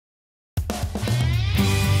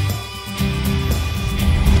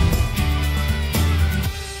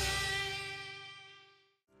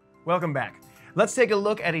Welcome back. Let's take a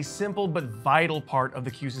look at a simple but vital part of the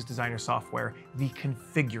Q-SYS Designer software, the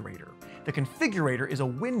Configurator. The Configurator is a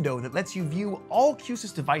window that lets you view all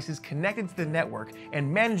Q-SYS devices connected to the network and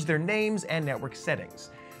manage their names and network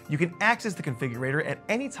settings. You can access the Configurator at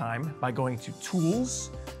any time by going to Tools,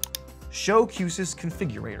 Show Q-SYS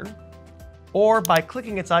Configurator, or by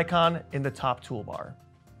clicking its icon in the top toolbar.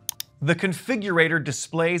 The Configurator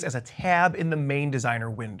displays as a tab in the main Designer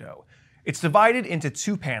window. It's divided into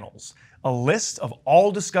two panels. A list of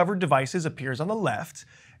all discovered devices appears on the left,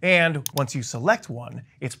 and once you select one,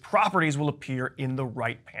 its properties will appear in the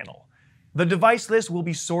right panel. The device list will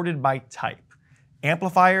be sorted by type: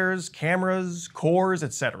 amplifiers, cameras, cores,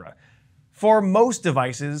 etc. For most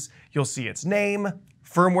devices, you'll see its name,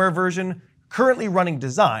 firmware version, currently running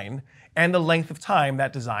design, and the length of time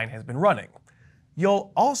that design has been running.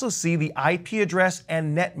 You'll also see the IP address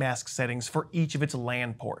and net mask settings for each of its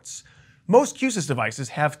LAN ports. Most Q-SYS devices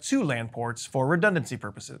have 2 LAN ports for redundancy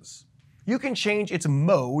purposes. You can change its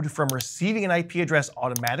mode from receiving an IP address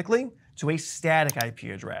automatically to a static IP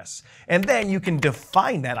address, and then you can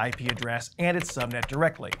define that IP address and its subnet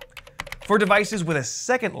directly. For devices with a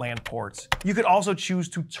second LAN port, you could also choose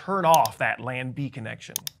to turn off that LAN B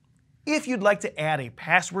connection. If you'd like to add a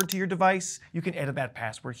password to your device, you can edit that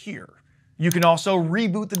password here. You can also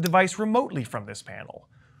reboot the device remotely from this panel.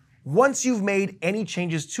 Once you've made any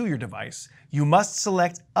changes to your device, you must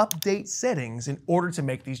select Update Settings in order to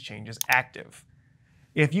make these changes active.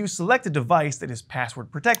 If you select a device that is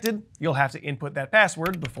password protected, you'll have to input that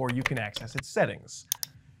password before you can access its settings.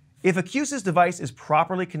 If a Q-SYS device is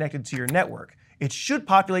properly connected to your network, it should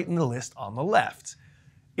populate in the list on the left.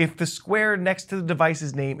 If the square next to the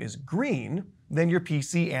device's name is green, then your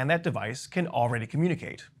PC and that device can already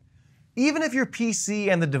communicate. Even if your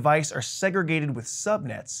PC and the device are segregated with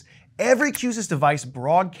subnets, every Q-SYS device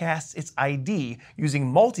broadcasts its ID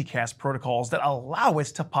using multicast protocols that allow it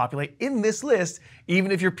to populate in this list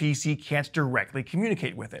even if your PC can't directly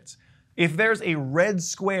communicate with it. If there's a red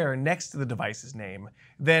square next to the device's name,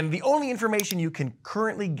 then the only information you can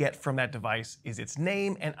currently get from that device is its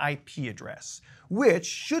name and IP address, which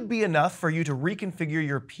should be enough for you to reconfigure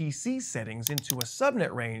your PC settings into a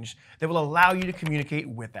subnet range that will allow you to communicate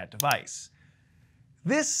with that device.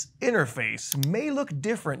 This interface may look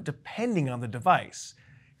different depending on the device.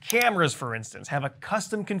 Cameras, for instance, have a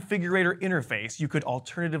custom configurator interface you could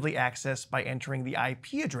alternatively access by entering the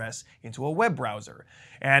IP address into a web browser,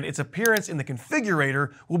 and its appearance in the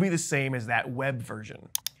configurator will be the same as that web version.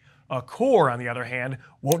 A core, on the other hand,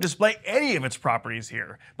 won't display any of its properties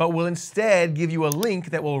here, but will instead give you a link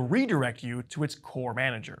that will redirect you to its core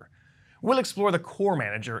manager. We'll explore the core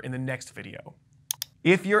manager in the next video.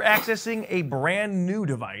 If you're accessing a brand new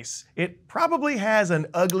device, it probably has an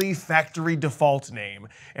ugly factory default name,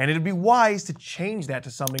 and it'd be wise to change that to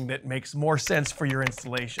something that makes more sense for your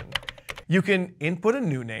installation. You can input a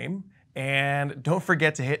new name, and don't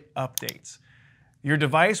forget to hit Update. Your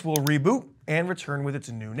device will reboot and return with its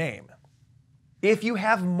new name. If you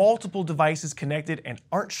have multiple devices connected and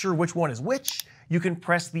aren't sure which one is which, you can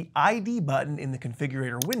press the ID button in the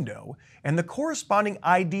configurator window, and the corresponding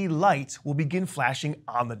ID light will begin flashing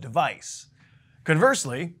on the device.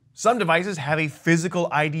 Conversely, some devices have a physical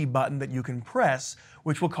ID button that you can press,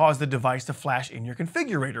 which will cause the device to flash in your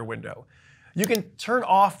configurator window. You can turn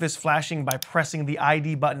off this flashing by pressing the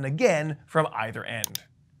ID button again from either end.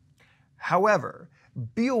 However,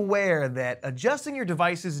 be aware that adjusting your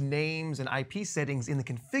device's names and IP settings in the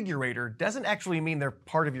configurator doesn't actually mean they're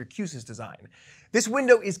part of your Q-SYS design. This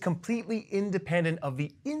window is completely independent of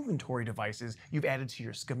the inventory devices you've added to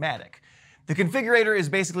your schematic. The configurator is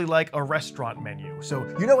basically like a restaurant menu, so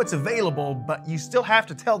you know it's available, but you still have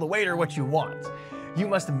to tell the waiter what you want. You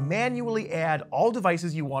must manually add all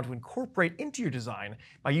devices you want to incorporate into your design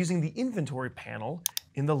by using the inventory panel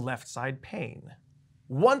in the left side pane.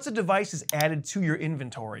 Once a device is added to your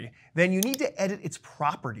inventory, then you need to edit its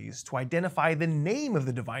properties to identify the name of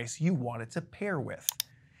the device you want it to pair with.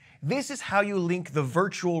 This is how you link the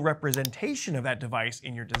virtual representation of that device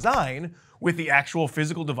in your design with the actual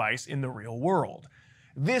physical device in the real world.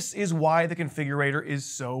 This is why the configurator is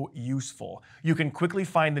so useful. You can quickly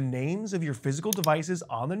find the names of your physical devices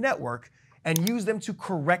on the network and use them to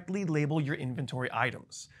correctly label your inventory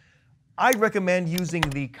items. I'd recommend using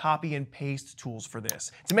the copy and paste tools for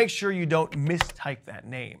this to make sure you don't mistype that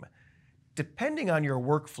name. Depending on your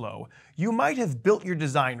workflow, you might have built your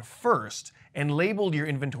design first and labeled your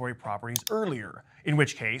inventory properties earlier, in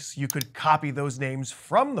which case you could copy those names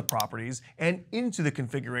from the properties and into the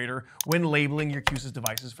configurator when labeling your Q-SYS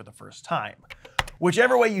devices for the first time.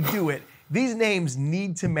 Whichever way you do it, these names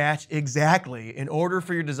need to match exactly in order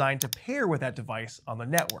for your design to pair with that device on the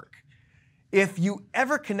network. If you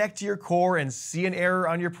ever connect to your core and see an error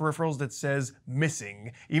on your peripherals that says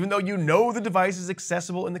missing, even though you know the device is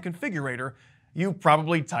accessible in the configurator, you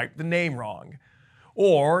probably typed the name wrong.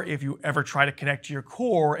 Or if you ever try to connect to your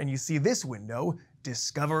core and you see this window,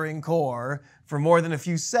 Discovering Core, for more than a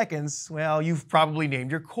few seconds, well, you've probably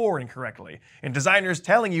named your core incorrectly, and designer's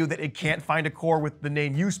telling you that it can't find a core with the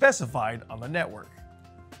name you specified on the network.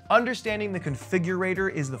 Understanding the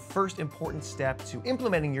configurator is the first important step to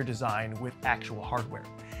implementing your design with actual hardware.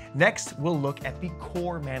 Next, we'll look at the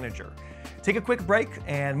core manager. Take a quick break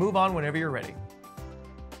and move on whenever you're ready.